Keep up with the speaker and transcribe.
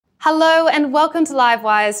Hello and welcome to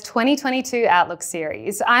Livewire's 2022 Outlook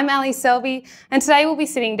series. I'm Ali Selby and today we'll be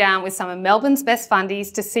sitting down with some of Melbourne's best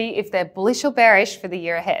fundies to see if they're bullish or bearish for the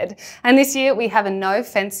year ahead. And this year we have a no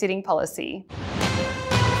fence sitting policy.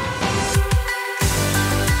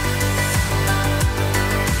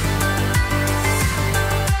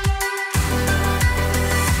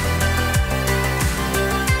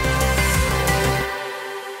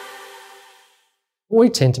 We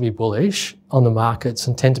tend to be bullish on the markets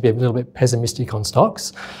and tend to be a little bit pessimistic on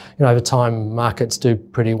stocks. Over time, markets do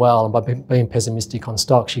pretty well, and by being pessimistic on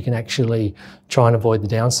stocks, you can actually try and avoid the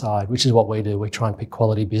downside, which is what we do. We try and pick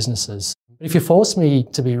quality businesses. But if you force me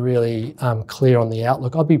to be really clear on the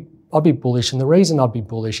outlook, I'd be bullish, and the reason I'd be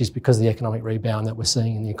bullish is because of the economic rebound that we're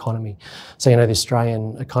seeing in the economy. So, the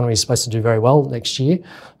Australian economy is supposed to do very well next year,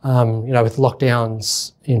 with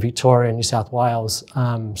lockdowns in Victoria and New South Wales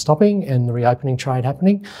stopping and the reopening trade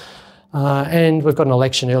happening. And we've got an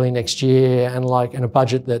election early next year and a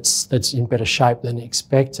budget that's in better shape than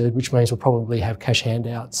expected, which means we'll probably have cash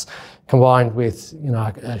handouts combined with,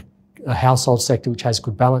 a household sector which has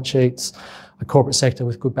good balance sheets, a corporate sector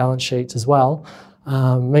with good balance sheets as well.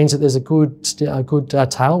 Means that there's a good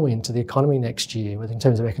tailwind to the economy next year in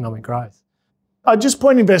terms of economic growth. I'd just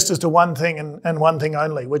point investors to one thing and one thing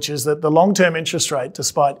only, which is that the long-term interest rate,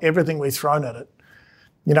 despite everything we've thrown at it,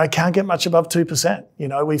 can't get much above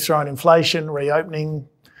 2%. We've thrown inflation, reopening,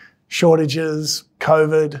 shortages,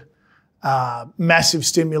 COVID, massive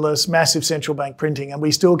stimulus, massive central bank printing, and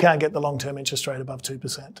we still can't get the long-term interest rate above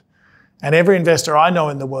 2%. And every investor I know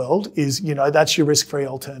in the world is, that's your risk-free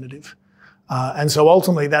alternative. And so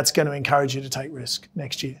ultimately that's going to encourage you to take risk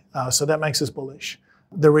next year. So that makes us bullish.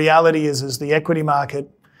 The reality is the equity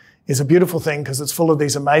market is a beautiful thing because it's full of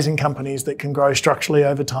these amazing companies that can grow structurally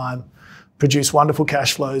over time, produce wonderful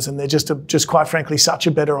cash flows, and they're just quite frankly such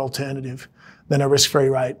a better alternative than a risk-free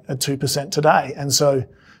rate at 2% today. And so,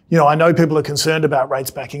 I know people are concerned about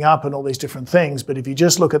rates backing up and all these different things, but if you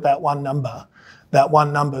just look at that one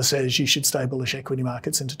number says you should stay bullish equity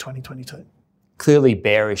markets into 2022. Clearly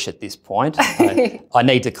bearish at this point. I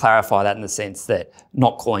need to clarify that in the sense that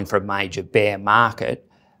not calling for a major bear market,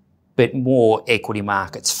 but more equity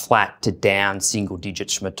markets flat to down single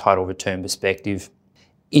digits from a total return perspective.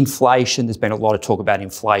 Inflation, there's been a lot of talk about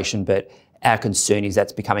inflation, but our concern is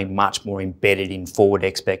that's becoming much more embedded in forward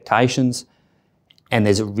expectations. And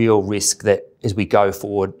there's a real risk that as we go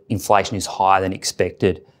forward, inflation is higher than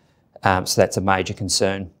expected. So that's a major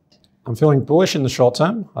concern. I'm feeling bullish in the short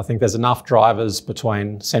term. I think there's enough drivers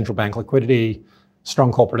between central bank liquidity,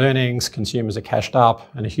 strong corporate earnings, consumers are cashed up,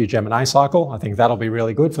 and a huge M&A cycle. I think that'll be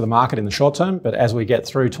really good for the market in the short term. But as we get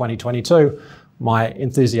through 2022, my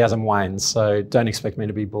enthusiasm wanes. So don't expect me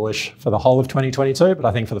to be bullish for the whole of 2022, but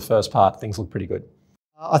I think for the first part, things look pretty good.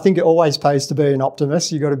 I think it always pays to be an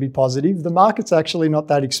optimist. You've got to be positive. The market's actually not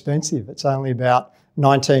that expensive. It's only about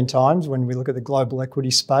 19 times when we look at the global equity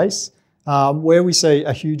space. Where we see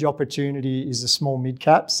a huge opportunity is the small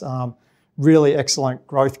mid-caps, really excellent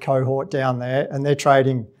growth cohort down there, and they're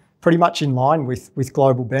trading pretty much in line with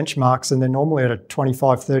global benchmarks, and they're normally at a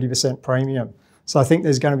 25-30% premium. So I think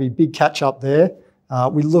there's going to be big catch-up there.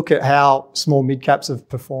 We look at how small mid-caps have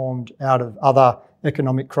performed out of other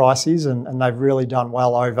economic crises, and they've really done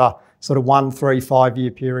well over sort of 1, 3, 5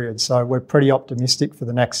 year periods. So we're pretty optimistic for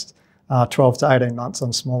the next 12 to 18 months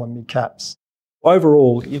on small and mid-caps.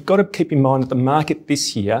 Overall, you've got to keep in mind that the market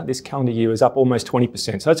this calendar year, is up almost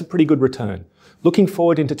 20%. So that's a pretty good return. Looking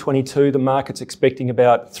forward into 22, the market's expecting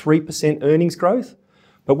about 3% earnings growth.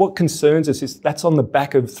 But what concerns us is that's on the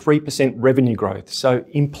back of 3% revenue growth. So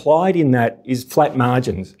implied in that is flat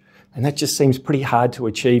margins. And that just seems pretty hard to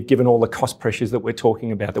achieve given all the cost pressures that we're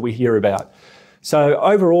talking about, that we hear about. So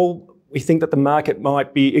overall, we think that the market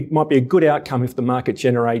might be a good outcome if the market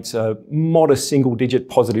generates a modest single-digit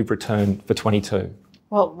positive return for 22.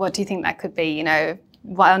 Well, what do you think that could be? 1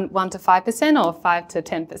 to 5% or 5 to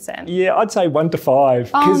 10%? Yeah, I'd say 1 to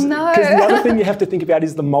 5. Oh no! Because the other thing you have to think about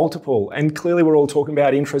is the multiple, and clearly we're all talking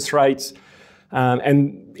about interest rates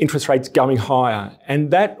and interest rates going higher,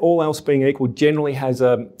 and that, all else being equal, generally has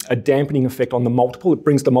a dampening effect on the multiple. It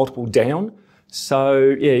brings the multiple down.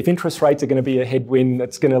 So, if interest rates are going to be a headwind,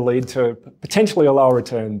 that's going to lead to potentially a lower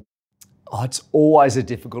return. Oh, it's always a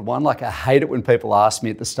difficult one. I hate it when people ask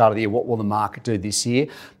me at the start of the year, what will the market do this year?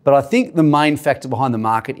 But I think the main factor behind the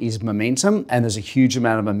market is momentum, and there's a huge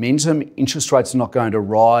amount of momentum. Interest rates are not going to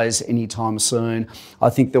rise anytime soon. I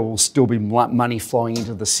think there will still be money flowing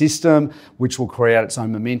into the system, which will create its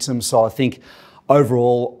own momentum. So I think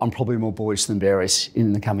overall, I'm probably more bullish than bearish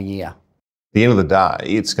in the coming year. At the end of the day,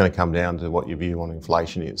 it's going to come down to what your view on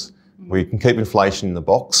inflation is. We can keep inflation in the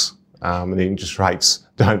box and the interest rates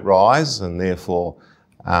don't rise, and therefore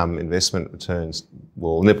investment returns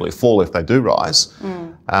will inevitably fall if they do rise,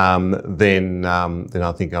 then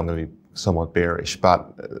I think I'm going to be somewhat bearish.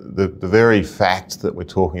 But the very fact that we're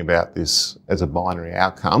talking about this as a binary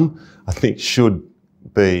outcome, I think should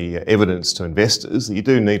be evidence to investors that you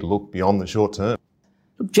do need to look beyond the short term.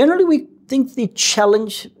 Generally, we think the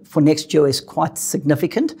challenge for next year is quite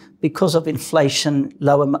significant because of inflation,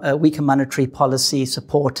 weaker monetary policy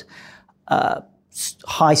support,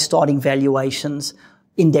 high starting valuations,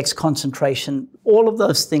 index concentration. All of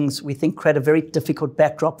those things we think create a very difficult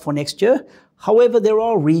backdrop for next year. However, there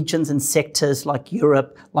are regions and sectors like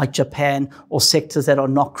Europe, like Japan, or sectors that are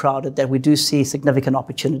not crowded that we do see significant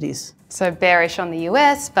opportunities. So bearish on the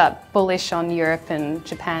US, but bullish on Europe and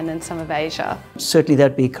Japan and some of Asia. Certainly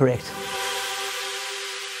that'd be correct.